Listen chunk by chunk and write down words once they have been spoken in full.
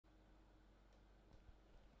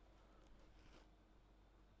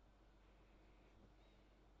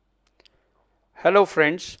Hello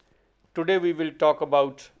friends, today we will talk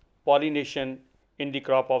about pollination in the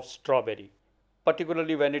crop of strawberry,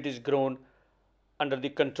 particularly when it is grown under the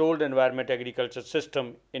controlled environment agriculture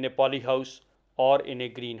system in a polyhouse or in a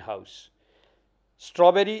greenhouse.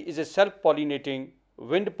 Strawberry is a self-pollinating,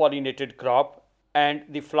 wind-pollinated crop, and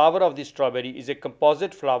the flower of the strawberry is a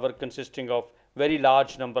composite flower consisting of very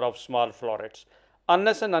large number of small florets.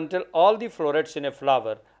 Unless and until all the florets in a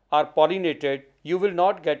flower are pollinated, you will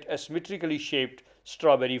not get a symmetrically shaped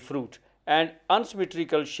strawberry fruit, and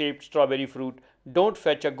unsymmetrical shaped strawberry fruit don't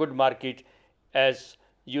fetch a good market, as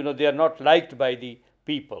you know they are not liked by the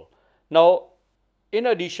people. Now, in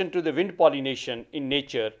addition to the wind pollination in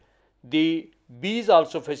nature, the bees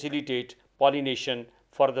also facilitate pollination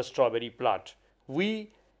for the strawberry plant.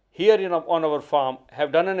 We here on our farm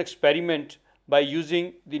have done an experiment by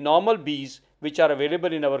using the normal bees which are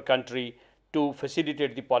available in our country to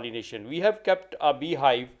facilitate the pollination. We have kept a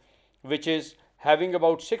beehive which is having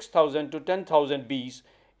about 6,000 to 10,000 bees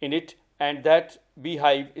in it, and that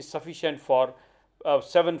beehive is sufficient for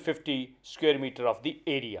 750 square meter of the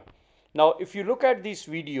area. Now, if you look at this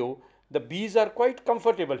video, the bees are quite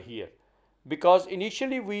comfortable here, because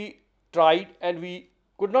initially we tried and we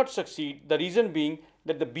could not succeed. The reason being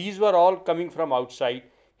that the bees were all coming from outside.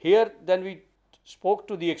 Here then we spoke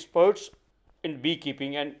to the experts in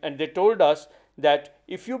beekeeping, and they told us that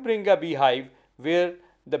if you bring a beehive where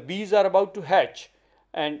the bees are about to hatch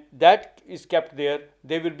and that is kept there,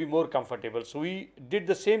 they will be more comfortable. So we did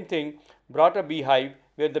the same thing, brought a beehive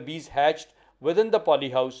where the bees hatched within the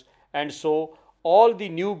polyhouse, and so all the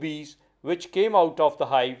new bees which came out of the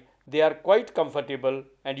hive, they are quite comfortable,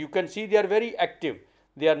 and you can see they are very active.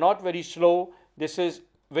 They are not very slow. This is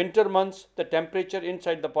winter months. The temperature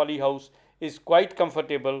inside the polyhouse is quite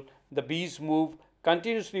comfortable. The bees move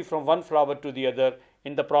continuously from one flower to the other,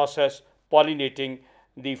 in the process pollinating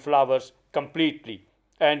the flowers completely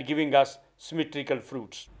and giving us symmetrical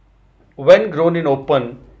fruits. When grown in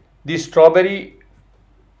open, the strawberry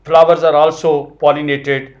flowers are also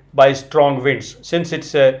pollinated by strong winds, since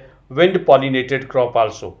it's a wind pollinated crop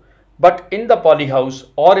also. But in the polyhouse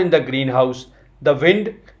or in the greenhouse, the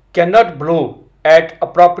wind cannot blow at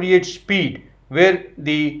appropriate speed where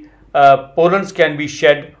the pollens can be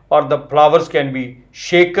shed or the flowers can be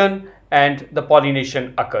shaken and the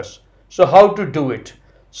pollination occurs. So how to do it?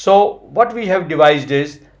 So what we have devised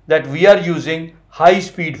is that we are using high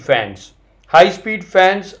speed fans. High speed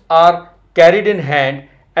fans are carried in hand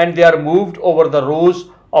and they are moved over the rows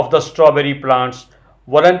of the strawberry plants,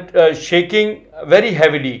 shaking very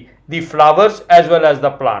heavily the flowers as well as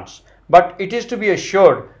the plants. But it is to be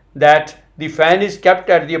assured that the fan is kept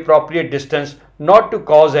at the appropriate distance, not to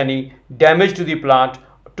cause any damage to the plant,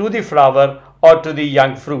 to the flower or to the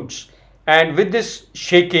young fruits. And with this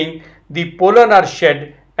shaking, the pollen are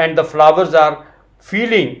shed and the flowers are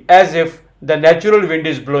feeling as if the natural wind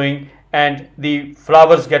is blowing, and the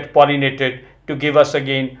flowers get pollinated to give us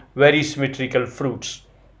again very symmetrical fruits.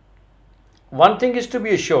 One thing is to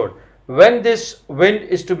be assured, when this wind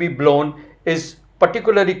is to be blown is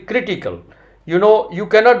particularly critical. You know, you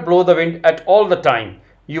cannot blow the wind at all the time.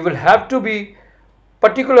 You will have to be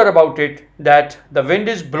particular about it that the wind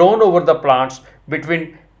is blown over the plants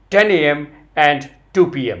between 10 a.m. and 2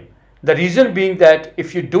 p.m. The reason being that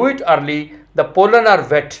if you do it early, the pollen are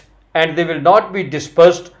wet and they will not be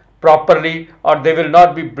dispersed properly, or they will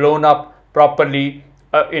not be blown up properly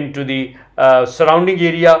into the surrounding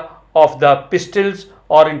area of the pistils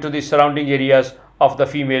or into the surrounding areas of the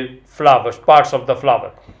female flowers, parts of the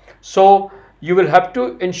flower. So you will have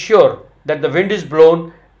to ensure that the wind is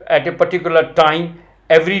blown at a particular time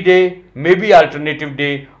every day, maybe alternative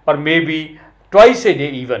day, or maybe twice a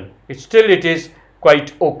day even. It is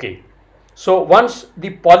quite okay. So once the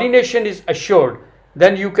pollination is assured,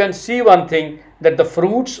 then you can see one thing, that the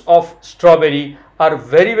fruits of strawberry are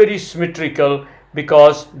very, very symmetrical,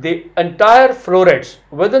 because the entire florets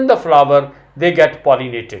within the flower, they get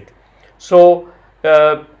pollinated. So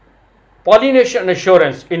pollination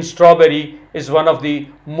assurance in strawberry is one of the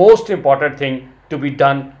most important thing to be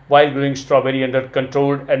done while growing strawberry under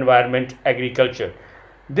controlled environment agriculture.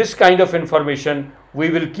 This kind of information we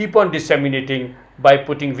will keep on disseminating by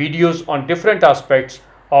putting videos on different aspects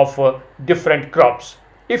of different crops.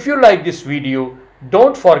 If you like this video,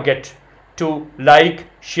 don't forget to like,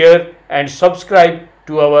 share and subscribe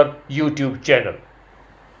to our YouTube channel.